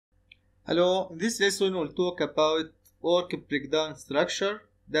Hello, in this lesson we'll talk about work breakdown structure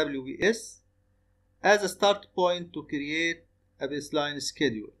WBS as a start point to create a baseline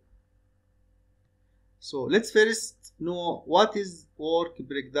schedule. So let's first know what is work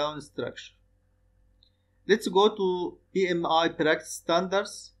breakdown structure. Let's go to PMI practice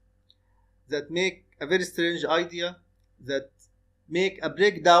standards that make a very strange idea that make a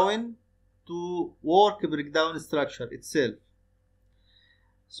breakdown to work breakdown structure itself.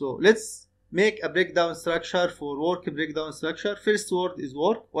 So let's make a breakdown structure for work breakdown structure. First word is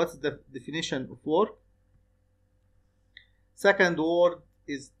work. What's the definition of work? Second word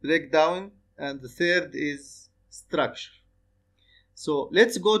is breakdown, and the third is structure. So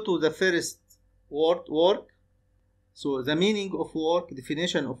let's go to the first word, work. So the meaning of work,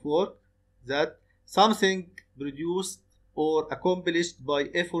 definition of work, that something produced or accomplished by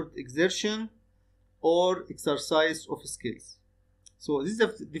effort, exertion, or exercise of skills. So this is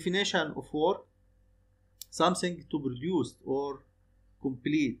the definition of work, something to produce or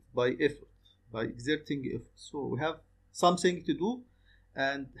complete by effort, by exerting effort. So we have something to do,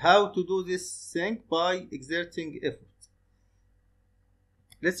 and how to do this thing by exerting effort.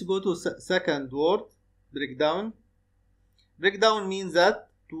 Let's go to second word, breakdown. Breakdown means that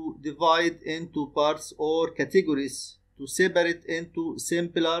to divide into parts or categories, to separate into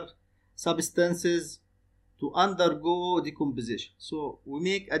simpler substances, to undergo decomposition. So we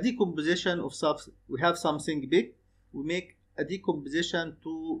make a decomposition of substance. We have something big, we make a decomposition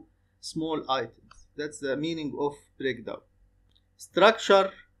to small items. That's the meaning of breakdown. Structure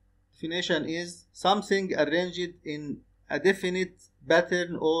definition is something arranged in a definite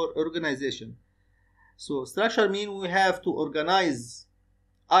pattern or organization. So structure means we have to organize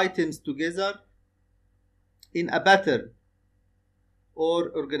items together in a pattern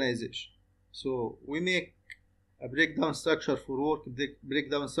or organization. So we make a breakdown structure for work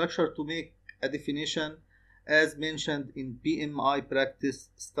breakdown structure to make a definition as mentioned in PMI practice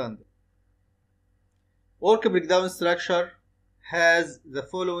standard. Work breakdown structure has the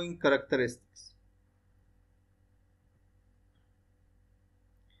following characteristics.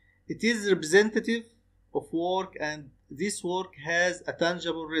 It is representative of work, and this work has a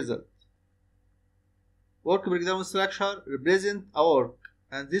tangible result. Work breakdown structure represents a work,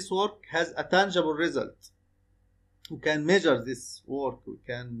 and this work has a tangible result. We can measure this work, we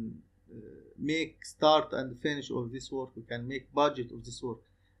can make start and finish of this work, we can make budget of this work.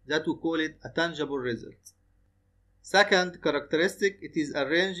 That we call it a tangible result. Second characteristic, it is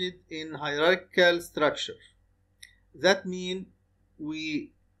arranged in hierarchical structure. That means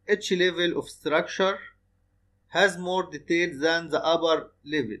each level of structure has more details than the upper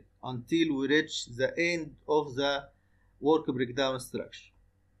level until we reach the end of the work breakdown structure.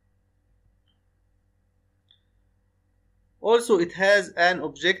 Also, it has an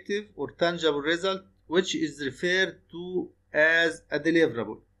objective or tangible result which is referred to as a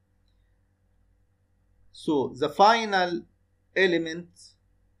deliverable. So the final element,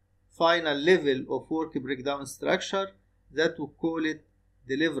 final level of work breakdown structure, that we call it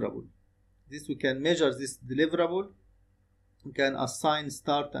deliverable. This we can measure this deliverable, we can assign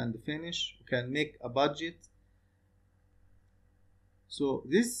start and finish, we can make a budget. So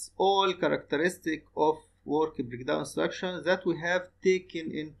this all characteristic of work breakdown structure that we have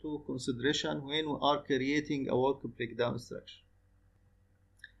taken into consideration when we are creating a work breakdown structure.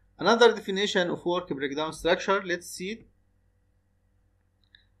 Another definition of work breakdown structure, let's see.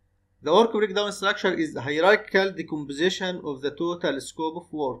 The work breakdown structure is a hierarchical decomposition of the total scope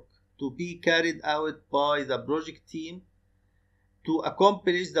of work to be carried out by the project team to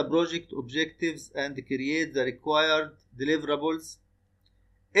accomplish the project objectives and create the required deliverables.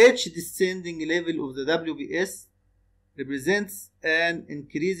 Each descending level of the WBS represents an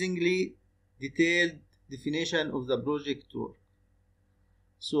increasingly detailed definition of the project work.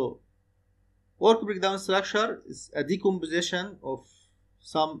 So, work breakdown structure is a decomposition of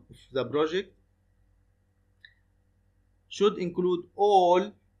some of the project, should include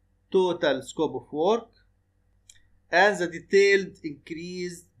all total scope of work, and the detailed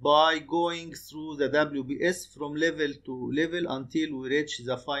increase by going through the WBS from level to level until we reach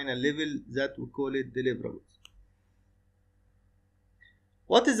the final level that we call it deliverables.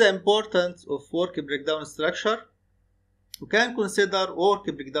 What is the importance of work breakdown structure? We can consider work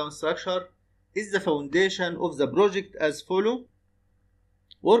breakdown structure is the foundation of the project as follows.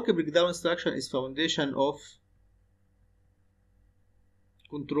 Work breakdown structure is foundation of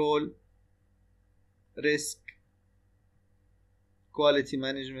control, risk, quality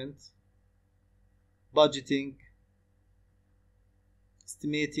management, budgeting,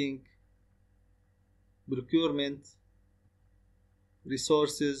 estimating, procurement,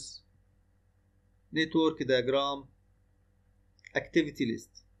 resources, network diagram, activity list.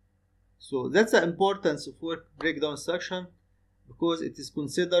 So that's the importance of work breakdown instruction, because it is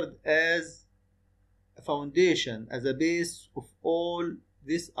considered as a foundation, as a base of all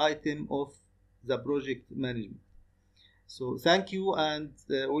this item of the project management. So thank you, and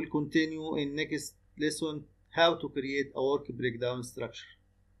we'll continue in next lesson how to create a work breakdown structure.